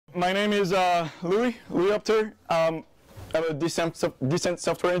my name is Louis Opter. I'm a decent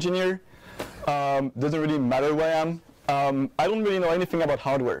software engineer. Doesn't really matter where I am. I don't really know anything about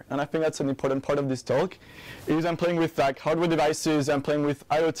hardware, and I think that's an important part of this talk. Is I'm playing with like hardware devices, I'm playing with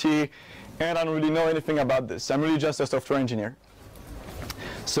IoT, and I don't really know anything about this. I'm really just a software engineer.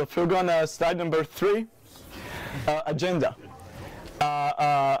 So if we go on slide number 3, agenda.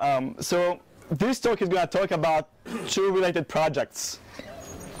 So this talk is going to talk about 2 related projects.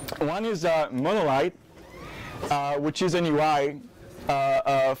 One is Monolight, which is an UI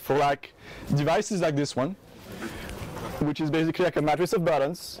for like devices like this one, which is basically like a matrix of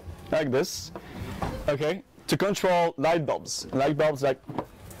buttons like this, okay, to control light bulbs. Light bulbs like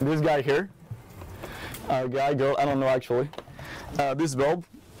this guy here, guy, girl, I don't know actually, this bulb.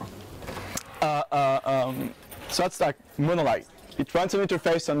 So that's like Monolight. It runs an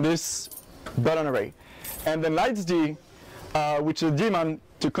interface on this button array. And then LIFX, which is a daemon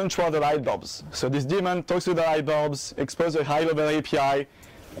to control the light bulbs. So this daemon talks to the light bulbs, exposes a high-level API,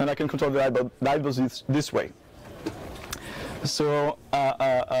 and I can control the light bulbs this way. So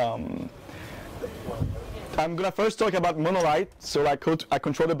I'm gonna first talk about Monolight. So I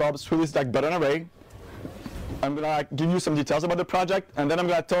control the bulbs through this like button array. I'm gonna give you some details about the project, and then I'm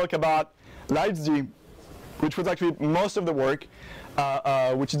gonna talk about LIFX, which was actually most of the work,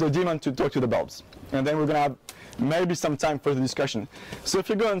 which is the daemon to talk to the bulbs. And then we're gonna have maybe some time for the discussion. So if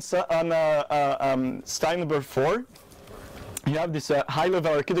you go on slide number 4, you have this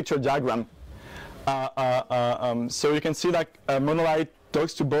high-level architecture diagram. So you can see that Monolight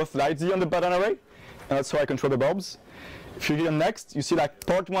talks to both LIFX on the button array, and that's how I control the bulbs. If you get next, you see that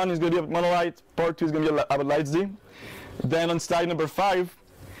port 1 is going to be about Monolight, port 2 is going to be about LIFX. Then on slide number 5,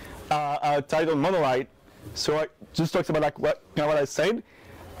 titled Monolight, so it just talks about like what I said,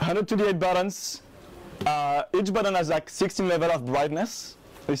 128 buttons. Each button has like 16 levels of brightness.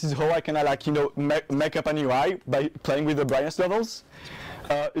 This is how I can like make up an UI by playing with the brightness levels.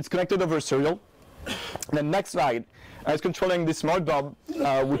 It's connected over serial. The next slide is controlling this smart bulb,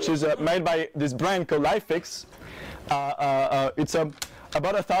 which is made by this brand called LIFX. It's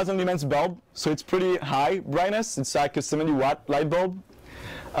about 1,000 lumens bulb, so it's pretty high brightness. It's like a 70-watt light bulb.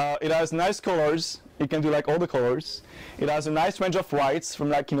 It has nice colors. It can do like all the colors. It has a nice range of whites from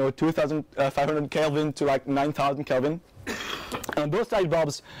like 2,500 Kelvin to like 9,000 Kelvin. And those light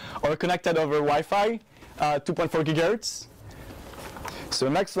bulbs are connected over Wi-Fi, 2.4 gigahertz. So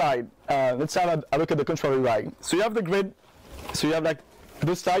next slide, let's have a look at the control UI. So you have the grid. So you have like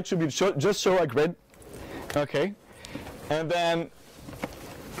this slide should be just show a grid, okay. And then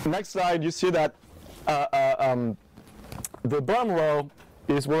next slide, you see that the bottom row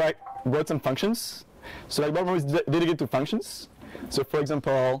is where I wrote some functions. So like bottom row is dedicated to functions. So for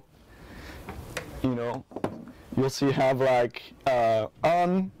example, you'll see you have like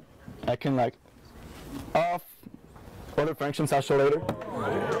on, I can like off, other functions I'll show later.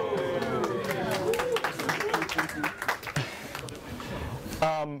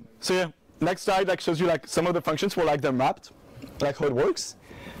 So yeah, next slide like shows you like some of the functions where like they're mapped, like how it works.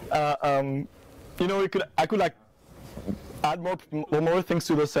 I could like add more things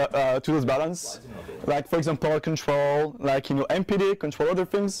to those buttons, like for example control like MPD, control other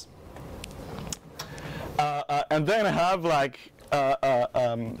things. And then I have like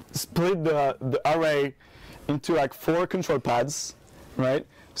split the array into like 4 control pads, right?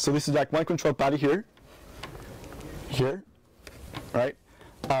 So this is like one control pad here, right?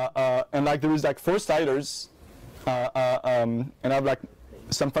 And like there is like 4 sliders, and I have like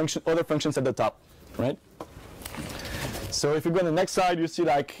some other functions at the top, right? So if you go on the next slide, you see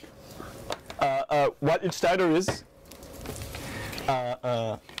like what each slider is.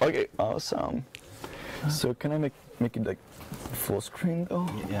 Okay, awesome. So can I make it like full screen though?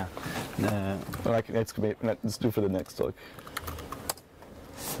 Yeah. Like let's do for the next talk.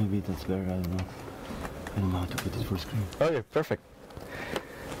 Maybe that's better. I don't know. I don't know how to put it full screen. Okay, perfect.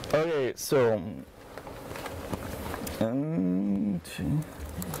 Okay, so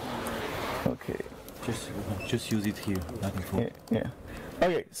okay. Just use it here, back and forth. Yeah.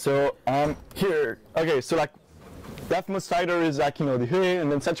 Okay, so here. Okay, so like leftmost slider is like the hue,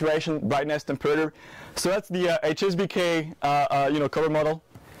 and then saturation, brightness, temperature. So that's the HSBK color model,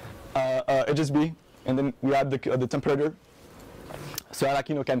 HSB, and then we add the temperature. So I like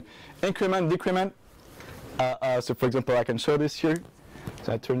can increment, decrement. So for example, I can show this here.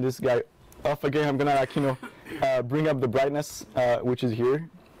 So I turn this guy off again. I'm gonna like bring up the brightness, which is here.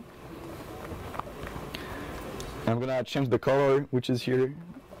 I'm gonna change the color, which is here.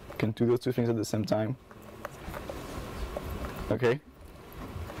 I can do those 2 things at the same time. Okay.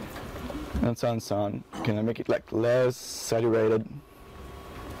 And so on, so on. Can I make it like less saturated?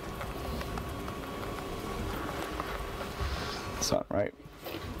 This one, right?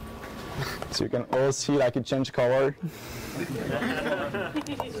 So you can all see like it changed color.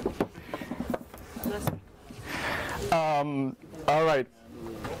 All right.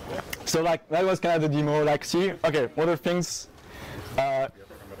 So like that was kind of the demo. Like, see, okay, other things. Okay,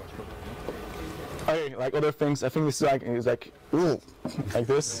 like other things. I think this is like ooh, like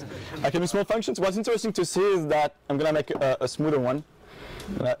this. I can do small functions. What's interesting to see is that I'm gonna make a smoother one.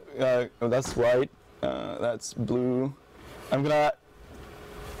 Oh, that's white. That's blue. I'm gonna.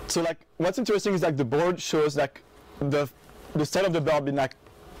 So like, what's interesting is like the board shows like the state of the bulb in like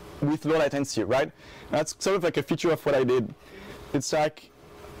with low latency, right? That's sort of like a feature of what I did. It's like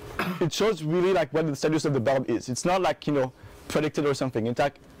it shows really like what the status of the bulb is. It's not like, you know, predicted or something. In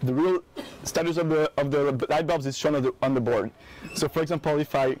fact, the real status of the light bulbs is shown on the board. So for example,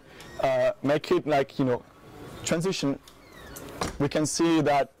 if I make it like, you know, transition, we can see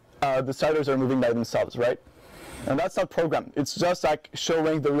that the sliders are moving by themselves, right? And that's not programmed. It's just like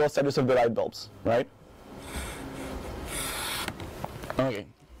showing the real status of the light bulbs, right? Okay.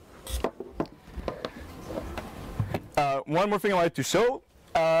 One more thing I wanted to show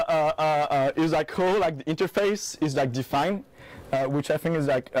is like how like the interface is like defined, which I think is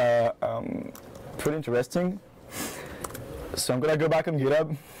like pretty interesting. So I'm gonna go back on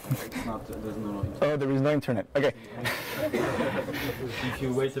GitHub. There's no internet. Oh, there is no internet. Okay. If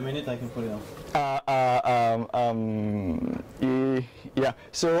you wait a minute, I can put it on. Yeah.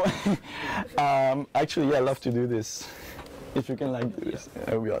 So actually, yeah, I love to do this. If you can like do this,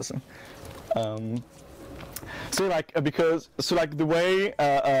 that would be awesome. So like the way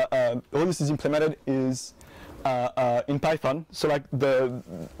all this is implemented is in Python. So like the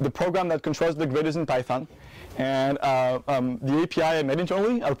program that controls the grid is in Python, and the API I made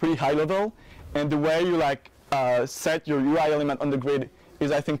internally are pretty high level, and the way you like set your UI element on the grid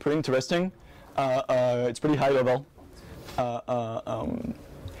is, I think, pretty interesting. It's pretty high level,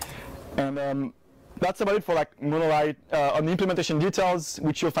 and that's about it for like Monolight. On the implementation details,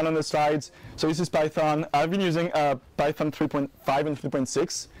 which you'll find on the slides. So this is Python. I've been using Python 3.5 and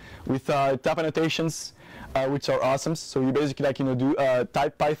 3.6 with type annotations, which are awesome. So you basically like, you know, do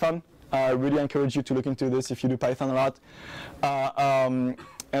type Python. I really encourage you to look into this if you do Python a lot. And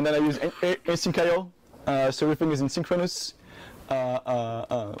then I use asyncio, so everything is asynchronous.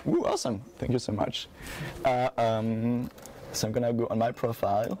 Ooh, awesome! Thank you so much. So I'm gonna go on my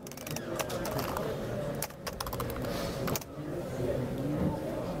profile.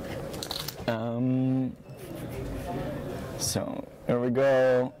 So here we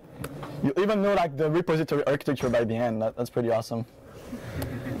go. You even know like the repository architecture by the end. That's pretty awesome.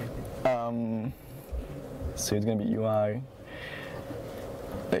 So it's gonna be UI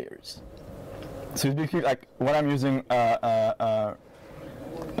layers. So it's basically like what I'm using.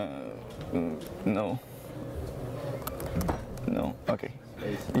 No. Okay.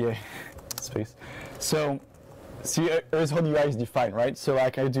 Yeah. Space. So see, here's how the UI is defined, right? So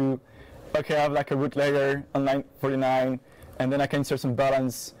like I do. Okay, I have like a root layer on line 49, and then I can insert some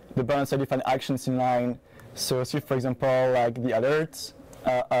buttons. The buttons I define actions in line. So see, for example, like the alerts,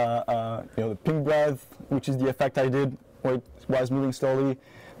 you know, the ping breath, which is the effect I did where it was moving slowly.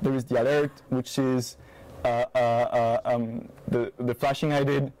 There is the alert, which is the flashing I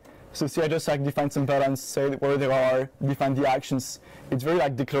did. So see, I just like define some buttons, say where they are, define the actions. It's very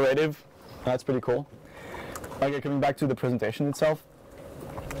like declarative. That's pretty cool. Okay, coming back to the presentation itself.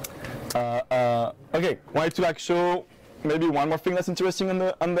 Okay, wanted to like show maybe one more thing that's interesting on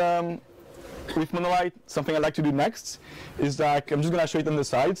the with Monolight. Something I'd like to do next is like I'm just gonna show it on the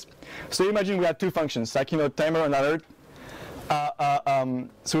sides. So imagine we had two functions, like, you know, timer and alert.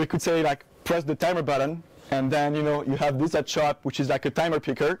 So we could say like press the timer button, and then, you know, you have this at show up, which is like a timer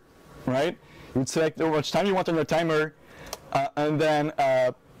picker, right? You would select how much time you want on your timer, and then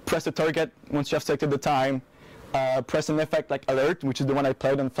press the target once you have selected the time. Press an effect like alert, which is the one I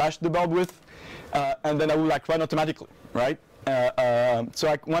played and flashed the bulb with, and then I will like run automatically, right? So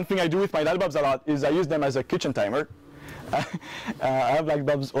like one thing I do with my light bulbs a lot is I use them as a kitchen timer. I have like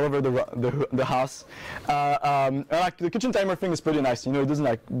bulbs all over the house. Like the kitchen timer thing is pretty nice. You know, it doesn't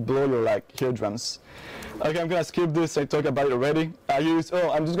like blow your like eardrums. Okay, I'm gonna skip this. I talked about it already. I'm just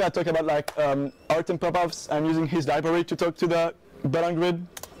gonna talk about like art and pop-ups. I'm using his library to talk to the button grid.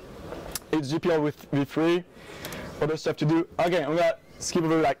 It's GPL with v3. Other stuff to do. Okay, I'm gonna skip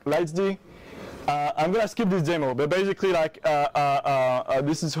over like LightsD. I'm gonna skip this demo, but basically like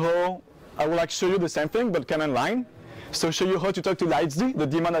this is how I will like show you the same thing but command line. So show you how to talk to LightsD, the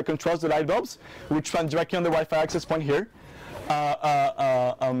daemon that controls the light bulbs, which runs directly on the Wi-Fi access point here.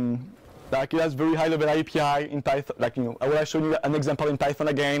 Like it has very high level API in Python. Like, you know, I will show you an example in Python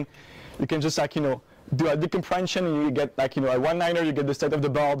again. You can just like, you know, do a decompression, and you get like, a one-liner, you get the state of the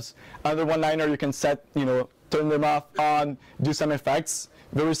bulbs. Another one-liner, you can set, turn them off, on, do some effects.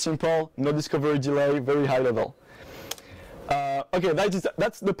 Very simple, no discovery delay, very high level. Okay,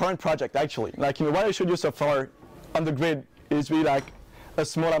 that's the parent project actually. Like, what I showed you so far on the grid is really like a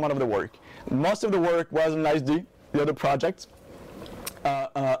small amount of the work. Most of the work was in LIFXD, the other project.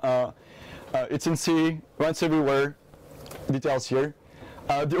 It's in C, runs everywhere, details here.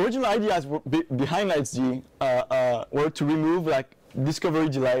 The original ideas behind LIFXD were to remove like discovery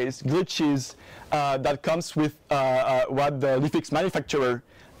delays, glitches that comes with what the LIFX manufacturer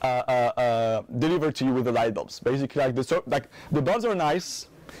deliver to you with the light bulbs. Basically, like the bulbs are nice,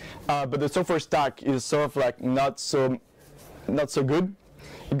 but the software stack is sort of like not so good.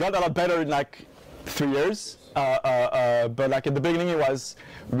 It got a lot better in like 3 years, but like at the beginning it was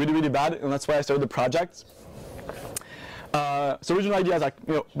really bad, and that's why I started the project. So original idea is like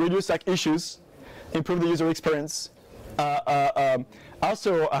reduce like issues, improve the user experience.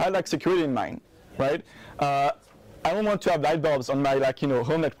 Also, I had like security in mind, right? I don't want to have light bulbs on my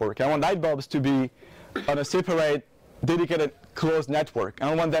home network. I want light bulbs to be on a separate, dedicated, closed network. I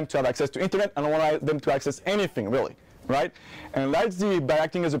don't want them to have access to internet. I don't want them to access anything really, right? And LIFXD, by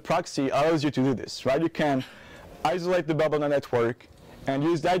acting as a proxy, allows you to do this, right? You can isolate the bulb on the network and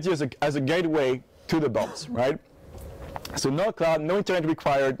use LIFXD as a gateway to the bulbs, right? So no cloud, no internet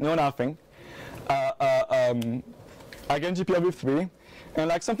required, no nothing. Again, GPLv3. And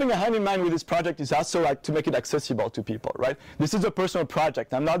like something I had in mind with this project is also like to make it accessible to people, right? This is a personal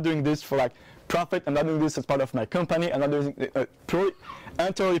project. I'm not doing this for like profit. I'm not doing this as part of my company. I'm not doing it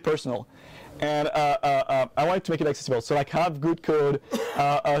entirely personal. And I wanted to make it accessible. So like have good code,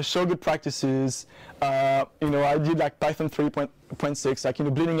 show good practices. I did like Python 3.6, like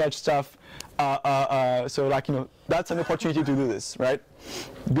bleeding edge stuff. So like that's an opportunity to do this, right?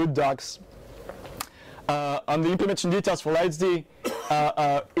 Good docs. On the implementation details for LIFXD,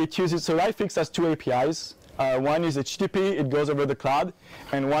 it uses LIFX has 2 APIs. One is HTTP, it goes over the cloud,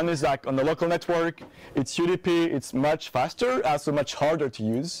 and one is like on the local network. It's UDP, it's much faster, also much harder to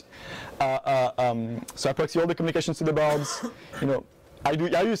use. So I proxy all the communications to the bulbs. I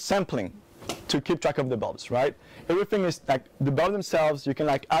use sampling to keep track of the bulbs, right? Everything is like the bulbs themselves. You can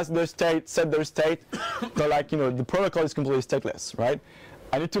like ask their state, set their state, but like the protocol is completely stateless, right?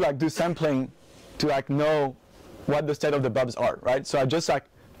 I need to like do sampling to like know what the state of the bulbs are, right? So I just like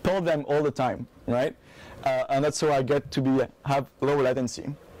pull them all the time, right? And that's how I get to have lower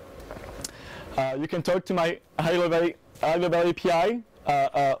latency. You can talk to my high-level API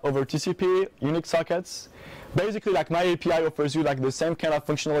over TCP, Unix sockets. Basically, like my API offers you like the same kind of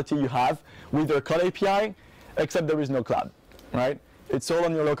functionality you have with your cloud API, except there is no cloud, right? It's all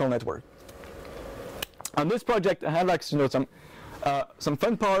on your local network. On this project, I had like some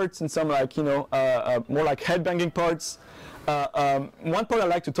fun parts and some like more like headbanging parts. One part I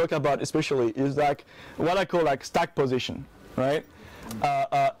like to talk about especially is like what I call like stack position, right?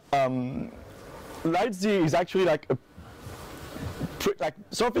 LIFXD is actually like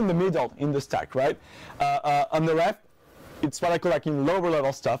sort of in the middle in the stack, right? On the left, it's what I call like in lower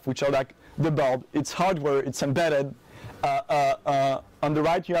level stuff, which are like the bulb. It's hardware, it's embedded. On the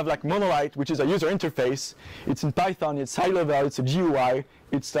right, you have like monolight, which is a user interface. It's in Python, it's high level, it's a GUI.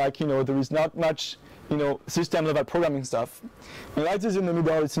 It's like, there is not much, system level programming stuff. And LIFXD is in the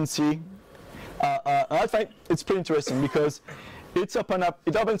middle, it's in C. And I find it's pretty interesting because it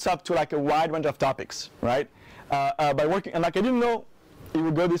opens up to like a wide range of topics, right? By working, and like I didn't know it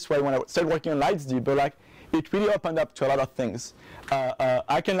would go this way when I started working on LIFXD, but like it really opened up to a lot of things.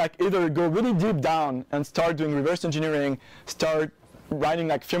 I can like either go really deep down and start doing reverse engineering, start writing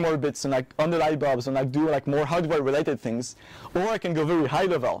like firmware bits and like on the light bulbs and like do like more hardware related things, or I can go very high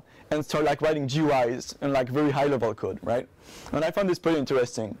level and start like writing GUIs and like very high level code, right? And I found this pretty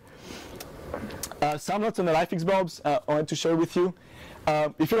interesting. Some notes on the LIFX bulbs I wanted to share with you.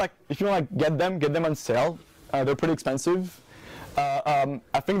 If you want to get them on sale. They're pretty expensive.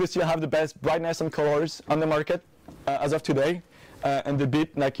 I think they still have the best brightness and colors on the market as of today, and they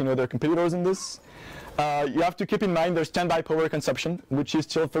beat like their competitors in this. You have to keep in mind their standby power consumption, which is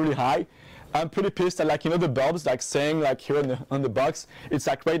still fairly high. I'm pretty pissed at like the bulbs like saying like here on the box it's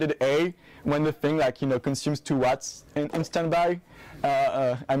like rated A when the thing like consumes 2 watts in standby.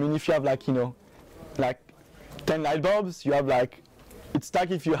 I mean if you have like like 10 light bulbs, you have like it's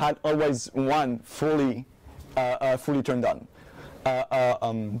like if you had always one fully turned on.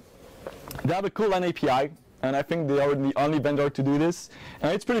 They have a cool LAN API, and I think they are the only vendor to do this.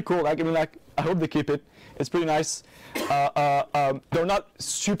 And it's pretty cool. Like I hope they keep it. It's pretty nice. They're not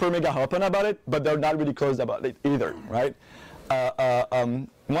super mega open about it, but they're not really closed about it either, right?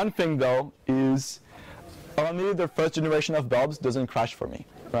 One thing though is only the first generation of bulbs doesn't crash for me,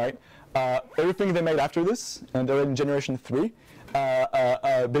 right? Everything they made after this, and they're in generation 3,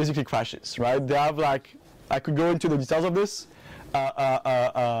 basically crashes, right? They have like, I could go into the details of this,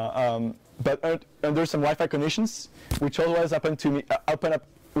 but under some Wi-Fi conditions, which always happen to me,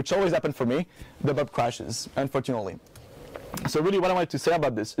 which always happen for me, the bulb crashes, unfortunately. So really, what I wanted to say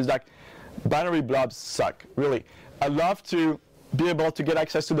about this is like, binary blobs suck, really. I love to be able to get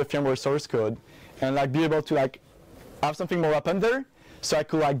access to the firmware source code, and like be able to like have something more open there, so I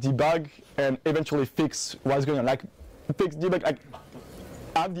could like debug and eventually fix what's going on, like fix, debug, like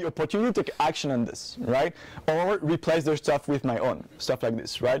have the opportunity to take action on this, right? Or replace their stuff with my own stuff like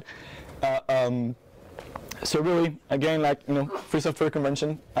this, right? So really, again, like, you know, free software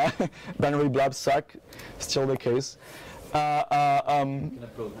convention, binary blobs suck, still the case.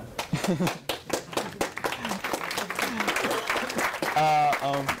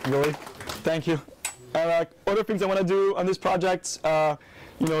 Really, thank you. Other things I want to do on this project,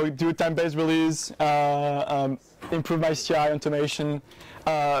 you know, do time-based release, improve my CI automation,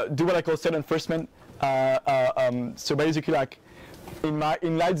 do what I call state enforcement. So basically, like in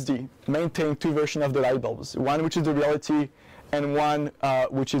LightsD, maintain 2 versions of the light bulbs, one which is the reality, and one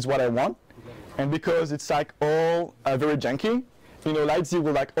which is what I want. And because it's like all very janky, you know, LightsD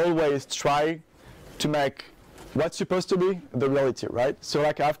will like always try to make what's supposed to be the reality, right? So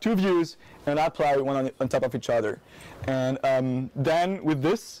like I have 2 views and I apply one on top of each other. And then with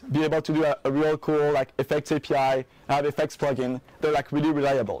this, be able to do a real cool like effects API, have effects plugin. They're like really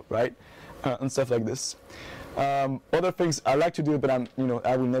reliable, right? And stuff like this. Other things I like to do, but you know,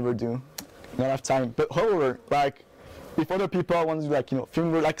 I will never do. Not have time. But however, like if other people want to do like, you know,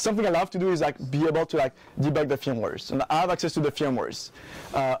 firmware, like something I love to do is like be able to like debug the firmwares. And I have access to the firmwares.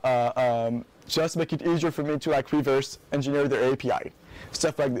 Just make it easier for me to like reverse engineer their API.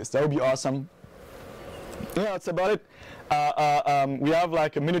 Stuff like this. That would be awesome. Yeah, that's about it. We have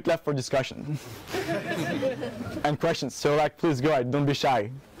like a minute left for discussion and questions. So like, please go ahead. Don't be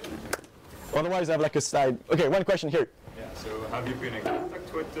shy. Otherwise, I have like a slide. Okay, one question here. Yeah. So have you been in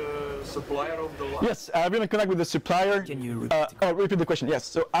contact with the supplier of the line? Yes, I've been in contact with the supplier. Can you repeat repeat the question? Yes.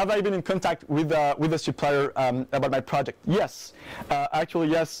 So have I been in contact with the supplier about my project? Yes. Actually,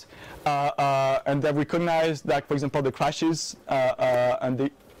 yes. And they've recognized that, for example, the crashes,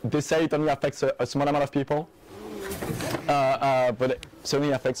 and they say it only affects a small amount of people, but it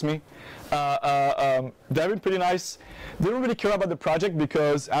certainly affects me. They've been pretty nice. They don't really care about the project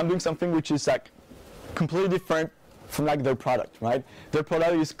because I'm doing something which is like completely different from like their product, right? Their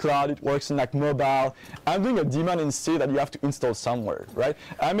product is cloud, it works in like mobile. I'm doing a daemon in C that you have to install somewhere, right?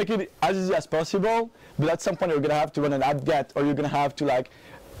 I make it as easy as possible, but at some point you're gonna have to run an apt-get, or you're gonna have to like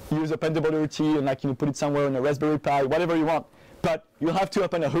use OpenWRT and like, you know, put it somewhere on a Raspberry Pi, whatever you want. But you'll have to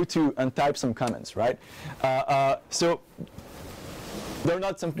open a Hutu and type some comments, right? So they're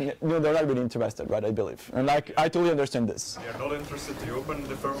not something, you know, they're not really interested, right? I believe, and like I totally understand this. They're not interested to open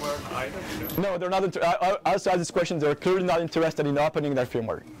the firmware either. You know? No, they're not. I also asked this question. They're clearly not interested in opening their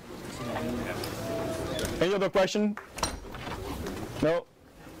firmware. Any other question? No.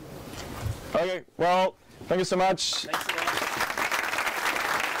 Okay. Well, thank you so much.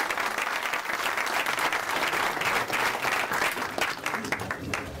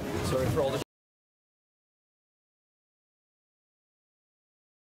 Sorry for all the